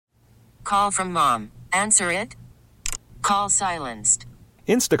Call from mom. Answer it. Call silenced.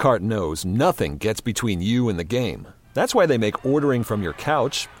 Instacart knows nothing gets between you and the game. That's why they make ordering from your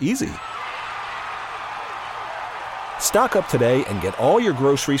couch easy. Stock up today and get all your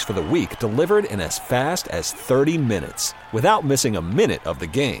groceries for the week delivered in as fast as 30 minutes without missing a minute of the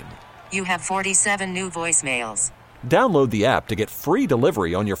game. You have 47 new voicemails. Download the app to get free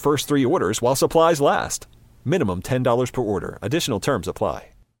delivery on your first 3 orders while supplies last. Minimum $10 per order. Additional terms apply.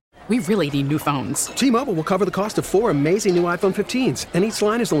 We really need new phones. T-Mobile will cover the cost of 4 amazing new iPhone 15s, and each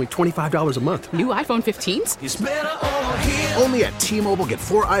line is only $25 a month. New iPhone 15s? It's better over here. Only at T-Mobile, get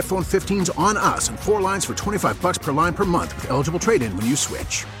 4 iPhone 15s on us and 4 lines for $25 per line per month with eligible trade-in when you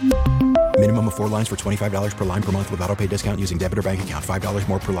switch. Minimum of 4 lines for $25 per line per month with autopay discount using debit or bank account. $5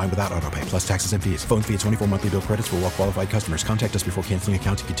 more per line without autopay, plus taxes and fees. Phone fee at 24 monthly bill credits for well-qualified customers. Contact us before canceling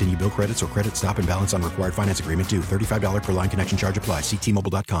account to continue bill credits or credit stop and balance on required finance agreement due. $35 per line connection charge applies. See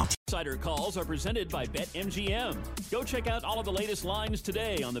T-Mobile.com. Insider calls are presented by BetMGM. Go check out all of the latest lines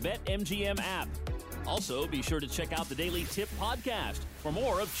today on the BetMGM app. Also, be sure to check out the Daily Tip podcast for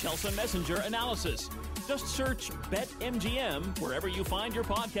more of Chelsa Messinger analysis. Just search BetMGM wherever you find your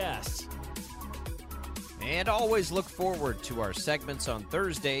podcasts. And always look forward to our segments on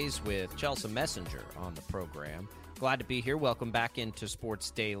Thursdays with Chelsa Messinger on the program. Glad to be here. Welcome back into Sports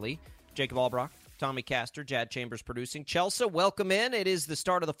Daily. Jacob Albrock, Tommy Castor, Jad Chambers producing. Chelsa, welcome in. It is the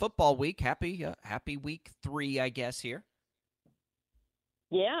start of the football week. Happy week 3, I guess, here.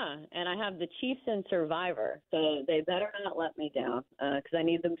 Yeah, and I have the Chiefs in Survivor, so they better not let me down because I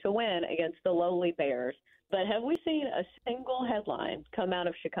need them to win against the lowly Bears. But have we seen a single headline come out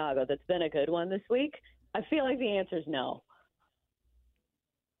of Chicago that's been a good one this week? I feel like the answer is no.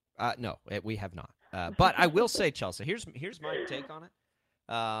 No, we have not. But I will say, Chelsa, here's my take on it.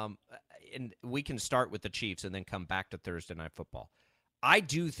 And we can start with the Chiefs and then come back to Thursday Night Football. I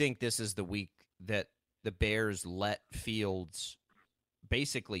do think this is the week that the Bears let Fields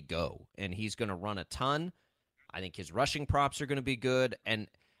basically go, and he's going to run a ton. I think his rushing props are going to be good, and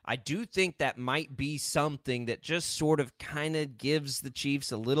I do think that might be something that just sort of kind of gives the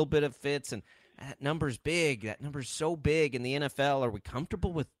Chiefs a little bit of fits, and that number's big. That number's so big in the NFL. Are we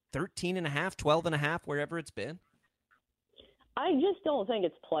comfortable with 13.5, 12.5, wherever it's been? I just don't think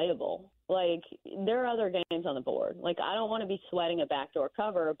it's playable. Like, there are other games on the board. Like, I don't want to be sweating a backdoor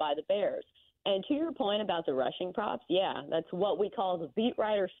cover by the Bears. And to your point about the rushing props, yeah, that's what we call the beat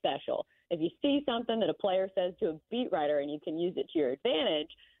writer special. If you see something that a player says to a beat writer and you can use it to your advantage,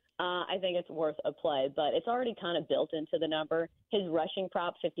 I think it's worth a play. But it's already kind of built into the number. His rushing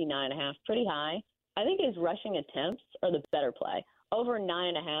prop, 59.5, pretty high. I think his rushing attempts are the better play. Over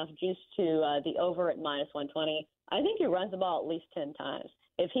 9.5, juice to the over at minus 120. I think he runs the ball at least 10 times.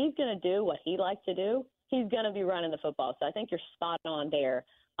 If he's going to do what he likes to do, he's going to be running the football. So I think you're spot on there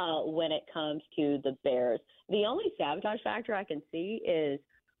when it comes to the Bears. The only sabotage factor I can see is,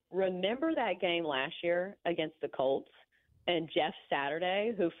 remember that game last year against the Colts and Jeff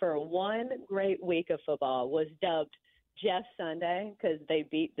Saturday, who for one great week of football was dubbed Jeff Sunday because they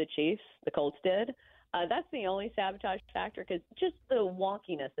beat the Chiefs, the Colts did. That's the only sabotage factor, because just the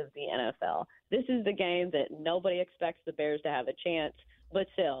wonkiness of the NFL. This is the game that nobody expects the Bears to have a chance. But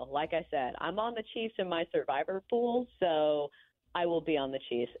still, like I said, I'm on the Chiefs in my survivor pool, so I will be on the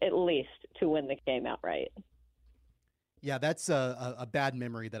Chiefs, at least to win the game outright. Yeah, that's a bad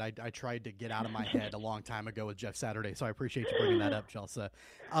memory that I tried to get out of my head a long time ago with Jeff Saturday, so I appreciate you bringing that up, Chelsa.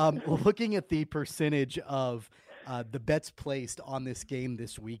 Looking at the percentage of the bets placed on this game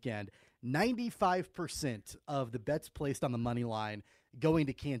this weekend, 95% of the bets placed on the money line going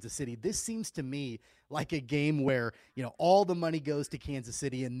to Kansas City. This seems to me like a game where, all the money goes to Kansas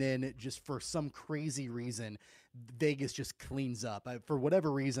City, and then just for some crazy reason, Vegas just cleans up. For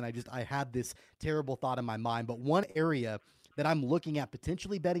whatever reason, I had this terrible thought in my mind. But one area that I'm looking at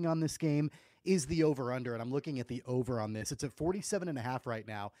potentially betting on this game is the over-under, and I'm looking at the over on this. It's at 47.5 right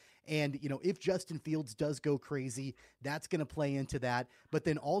now. And, if Justin Fields does go crazy, that's going to play into that. But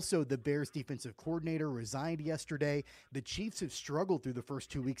then also the Bears defensive coordinator resigned yesterday. The Chiefs have struggled through the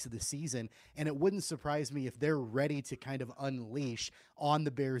first 2 weeks of the season, and it wouldn't surprise me if they're ready to kind of unleash on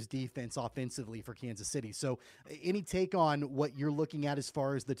the Bears defense offensively for Kansas City. So any take on what you're looking at as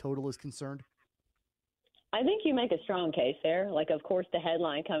far as the total is concerned? I think you make a strong case there. Like, of course, the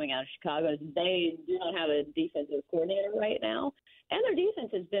headline coming out of Chicago is they do not have a defensive coordinator right now, and their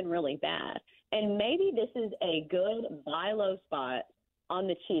defense has been really bad. And maybe this is a good buy low spot on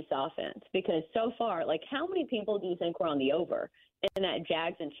the Chiefs offense, because so far, like, how many people do you think were on the over in that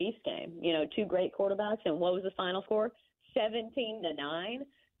Jags and Chiefs game? Two great quarterbacks, and what was the final score? 17-9.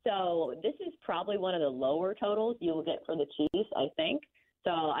 So this is probably one of the lower totals you will get for the Chiefs, I think.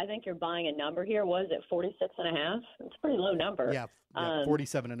 So I think you're buying a number here. What is it, 46.5? It's a pretty low number. Yeah,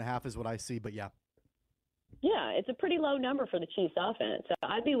 47.5 is what I see, but yeah. Yeah, it's a pretty low number for the Chiefs offense. So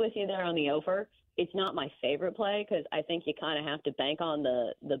I'd be with you there on the over. It's not my favorite play because I think you kind of have to bank on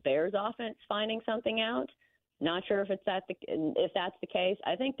the Bears offense finding something out. Not sure if that's the case.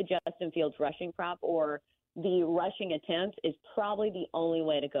 I think the Justin Fields rushing prop or the rushing attempts is probably the only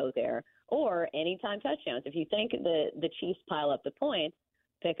way to go there. Or anytime touchdowns. If you think the Chiefs pile up the points,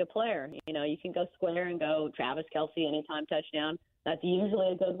 pick a player. You can go square and go Travis Kelce anytime touchdown. That's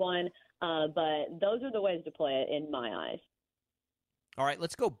usually a good one. But those are the ways to play it in my eyes. All right,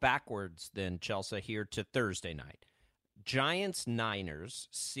 let's go backwards then, Chelsea, here to Thursday night. Giants-Niners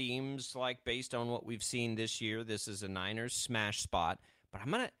seems like, based on what we've seen this year, this is a Niners smash spot. But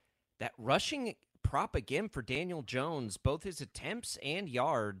that rushing prop again for Daniel Jones, both his attempts and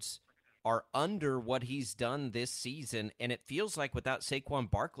yards are under what he's done this season, and it feels like without Saquon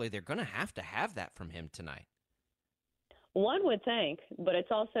Barkley, they're going to have that from him tonight. One would think, but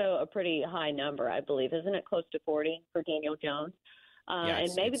it's also a pretty high number, I believe. Isn't it close to 40 for Daniel Jones?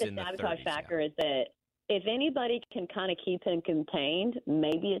 And maybe the sabotage factor is that if anybody can kind of keep him contained,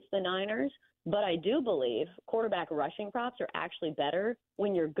 maybe it's the Niners. But I do believe quarterback rushing props are actually better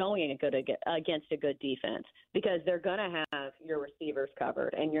when you're going against a good defense because they're going to have your receivers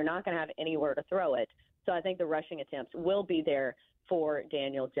covered and you're not going to have anywhere to throw it. So I think the rushing attempts will be there for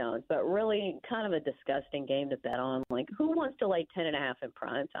Daniel Jones. But really kind of a disgusting game to bet on. Like, who wants to lay 10.5 in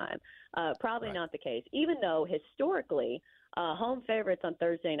prime time? Probably not the case, even though historically home favorites on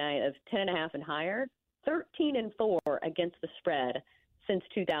Thursday night of 10.5 and higher, 13-4 against the spread since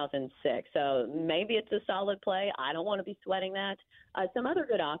 2006. So maybe it's a solid play. I don't want to be sweating that. Some other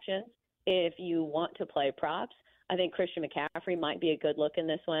good options if you want to play props. I think Christian McCaffrey might be a good look in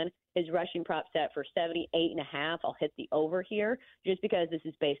this one. His rushing prop set for 78.5. I'll hit the over here just because this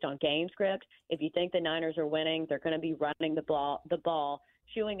is based on game script. If you think the Niners are winning, they're going to be running the ball,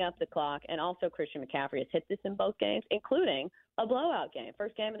 chewing up the clock, and also Christian McCaffrey has hit this in both games, including a blowout game,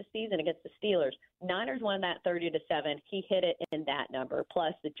 first game of the season against the Steelers. Niners won that 30-7. He hit it in that number.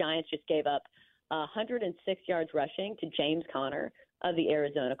 Plus, the Giants just gave up 106 yards rushing to James Conner of the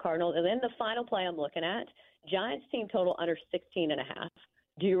Arizona Cardinals. And then the final play I'm looking at, Giants team total under 16.5.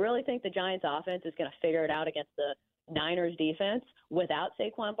 Do you really think the Giants offense is going to figure it out against the Niners defense without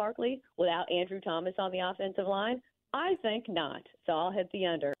Saquon Barkley, without Andrew Thomas on the offensive line? I think not. So I'll hit the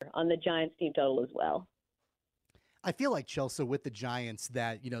under on the Giants team total as well. I feel like, Chelsea, with the Giants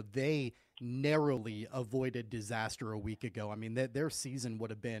that, they narrowly avoided disaster a week ago. I mean, their season would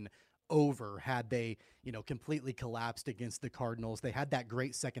have been over had they, completely collapsed against the Cardinals. They had that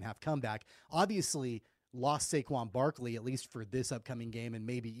great second half comeback. Obviously, lost Saquon Barkley, at least for this upcoming game and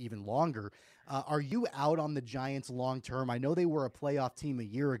maybe even longer. Are you out on the Giants long term? I know they were a playoff team a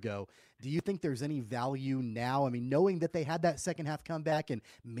year ago. Do you think there's any value now? I mean, knowing that they had that second half comeback and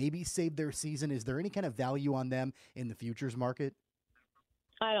maybe saved their season, is there any kind of value on them in the futures market?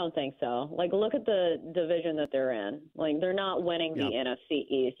 I don't think so. Like, look at the division that they're in. Like, they're not winning the NFC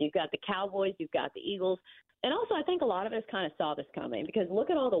East. You've got the Cowboys, you've got the Eagles. And also, I think a lot of us kind of saw this coming because look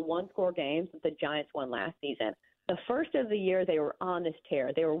at all the one-score games that the Giants won last season. The first of the year, they were on this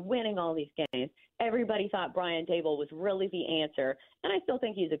tear. They were winning all these games. Everybody thought Brian Dable was really the answer, and I still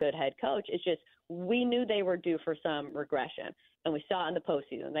think he's a good head coach. It's just we knew they were due for some regression, and we saw it in the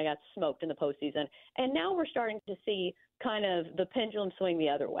postseason. They got smoked in the postseason, and now we're starting to see kind of the pendulum swing the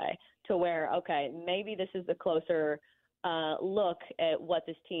other way to where, okay, maybe this is the closer look at what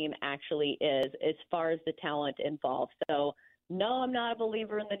this team actually is as far as the talent involved. So, no, I'm not a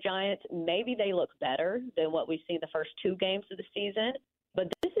believer in the Giants. Maybe they look better than what we've seen the first two games of the season,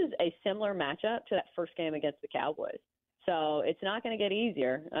 but this is a similar matchup to that first game against the Cowboys. So it's not going to get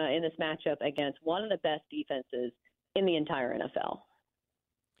easier in this matchup against one of the best defenses in the entire NFL.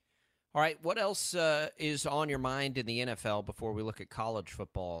 All right, what else is on your mind in the NFL before we look at college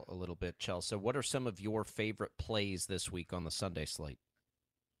football a little bit, Chelsea? What are some of your favorite plays this week on the Sunday slate?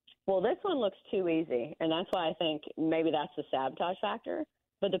 Well, this one looks too easy, and that's why I think maybe that's the sabotage factor.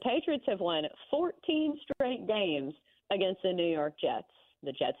 But the Patriots have won 14 straight games against the New York Jets.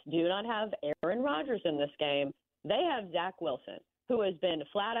 The Jets do not have Aaron Rodgers in this game. They have Zach Wilson, who has been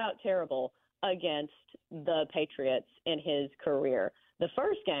flat-out terrible against the Patriots in his career. The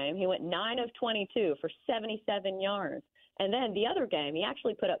first game, he went 9 of 22 for 77 yards. And then the other game, he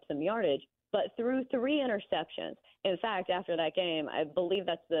actually put up some yardage, but threw 3 interceptions. In fact, after that game, I believe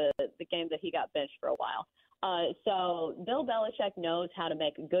that's the game that he got benched for a while. So Bill Belichick knows how to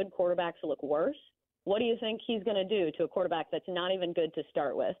make good quarterbacks look worse. What do you think he's going to do to a quarterback that's not even good to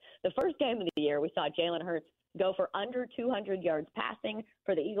start with? The first game of the year, we saw Jalen Hurts go for under 200 yards passing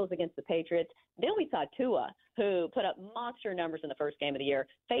for the Eagles against the Patriots. Then we saw Tua, who put up monster numbers in the first game of the year,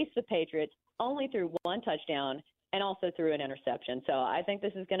 faced the Patriots, only threw one touchdown, and also threw an interception. So I think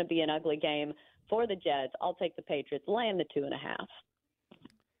this is going to be an ugly game for the Jets. I'll take the Patriots, laying the 2.5.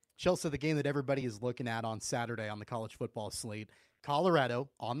 Chelsea, the game that everybody is looking at on Saturday on the college football slate, Colorado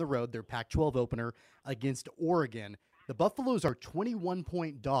on the road, their Pac-12 opener against Oregon. The Buffaloes are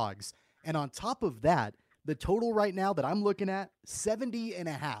 21-point dogs. And on top of that, the total right now that I'm looking at,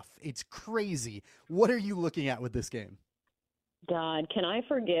 70.5. It's crazy. What are you looking at with this game? God, can I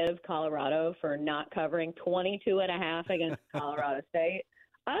forgive Colorado for not covering 22.5 against Colorado State?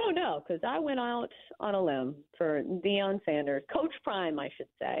 I don't know, because I went out on a limb for Deion Sanders, Coach Prime, I should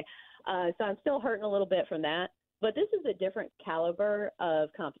say. So I'm still hurting a little bit from that. But this is a different caliber of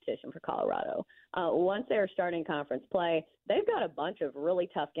competition for Colorado. Once they're starting conference play, they've got a bunch of really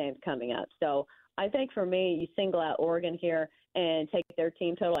tough games coming up. So I think for me, you single out Oregon here and take their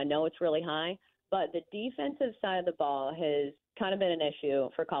team total. I know it's really high, but the defensive side of the ball has kind of been an issue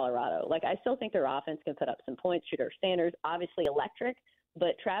for Colorado. Like, I still think their offense can put up some points. Shooter Sanders, obviously electric,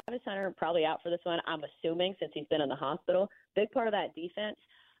 but Travis Hunter probably out for this one, I'm assuming, since he's been in the hospital. Big part of that defense.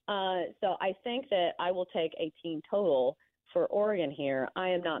 So I think that I will take a team total for Oregon here. I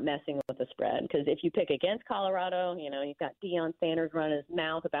am not messing with the spread, because if you pick against Colorado, you know, you've got Deion Sanders running his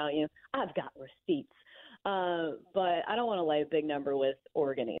mouth about you. I've got receipts. But I don't want to lay a big number with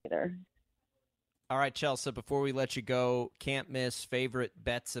Oregon either. All right, Chelsea, before we let you go, can't miss favorite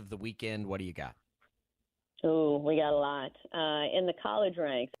bets of the weekend. What do you got? Oh, we got a lot. In the college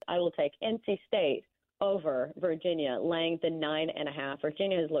ranks, I will take NC State over Virginia, laying the 9.5.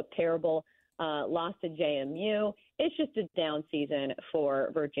 Virginia has looked terrible, lost to JMU. It's just a down season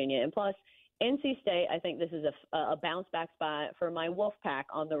for Virginia. And plus, NC State, I think this is a bounce-back spot for my Wolfpack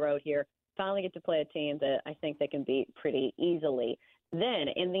on the road here. Finally get to play a team that I think they can beat pretty easily. Then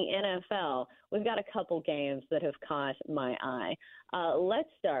in the NFL, we've got a couple games that have caught my eye.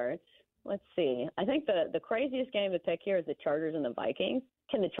 Let's see. I think the craziest game to pick here is the Chargers and the Vikings.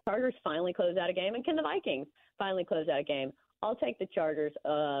 Can the Chargers finally close out a game? And can the Vikings finally close out a game? I'll take the Chargers,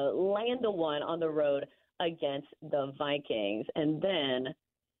 land the one on the road against the Vikings. And then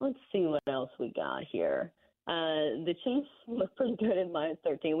let's see what else we got here. The Chiefs look pretty good in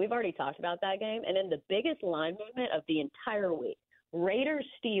 -13. We've already talked about that game. And then the biggest line movement of the entire week,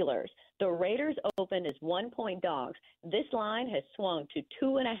 Raiders-Steelers. The Raiders opened as 1-point dogs. This line has swung to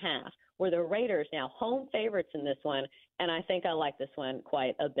 2.5, where the Raiders now home favorites in this one, and I think I like this one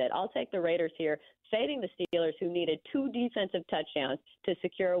quite a bit. I'll take the Raiders here, fading the Steelers, who needed 2 defensive touchdowns to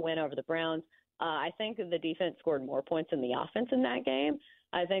secure a win over the Browns. I think the defense scored more points than the offense in that game.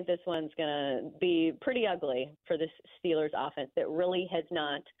 I think this one's going to be pretty ugly for this Steelers offense that really has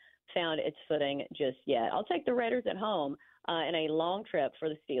not found its footing just yet. I'll take the Raiders at home in a long trip for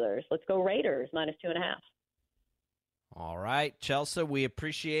the Steelers. Let's go Raiders, -2.5. All right, Chelsea, we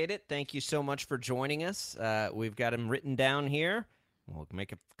appreciate it. Thank you so much for joining us. We've got them written down here. We'll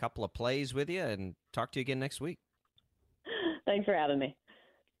make a couple of plays with you and talk to you again next week. Thanks for having me.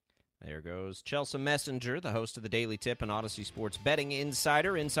 There goes Chelsa Messinger, the host of the Daily Tip and Audacy Sports Betting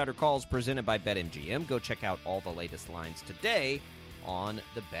Insider. Insider Calls presented by BetMGM. Go check out all the latest lines today on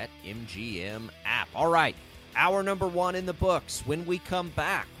the BetMGM app. All right, hour number 1 in the books. When we come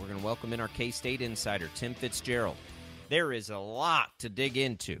back, we're going to welcome in our K-State insider, Tim Fitzgerald. There is a lot to dig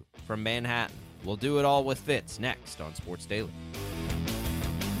into from Manhattan. We'll do it all with Fitz next on Sports Daily.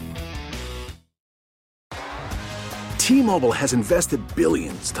 T-Mobile has invested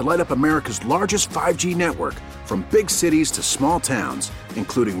billions to light up America's largest 5G network, from big cities to small towns,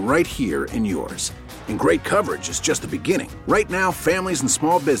 including right here in yours. And great coverage is just the beginning. Right now, families and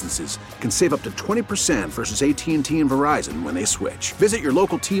small businesses can save up to 20% versus AT&T and Verizon when they switch. Visit your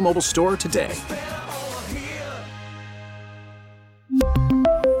local T-Mobile store today.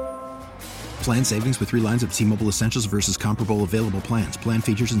 Plan savings with 3 lines of T-Mobile Essentials versus comparable available plans. Plan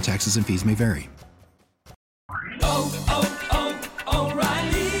features and taxes and fees may vary.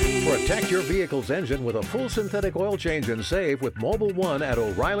 Protect your vehicle's engine with a full synthetic oil change and save with Mobile One at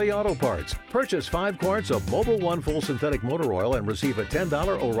O'Reilly Auto Parts. Purchase 5 quarts of Mobile One full synthetic motor oil and receive a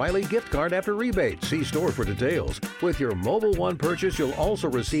 $10 O'Reilly gift card after rebate. See store for details. With your Mobile One purchase, you'll also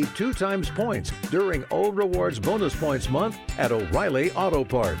receive 2 times points during O Rewards Bonus Points Month at O'Reilly Auto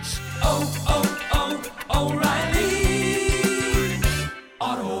Parts. O'Reilly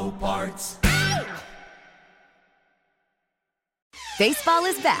Auto Parts. Baseball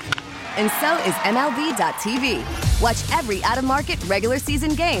is back, and so is MLB.tv. Watch every out-of-market regular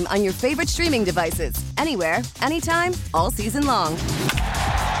season game on your favorite streaming devices, anywhere, anytime, all season long.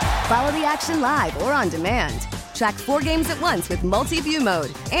 Follow the action live or on demand. Track 4 games at once with multi-view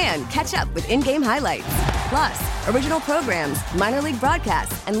mode and catch up with in-game highlights. Plus, original programs, minor league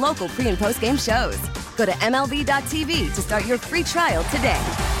broadcasts, and local pre- and post-game shows. Go to MLB.tv to start your free trial today.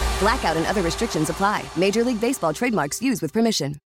 Blackout and other restrictions apply. Major League Baseball trademarks used with permission.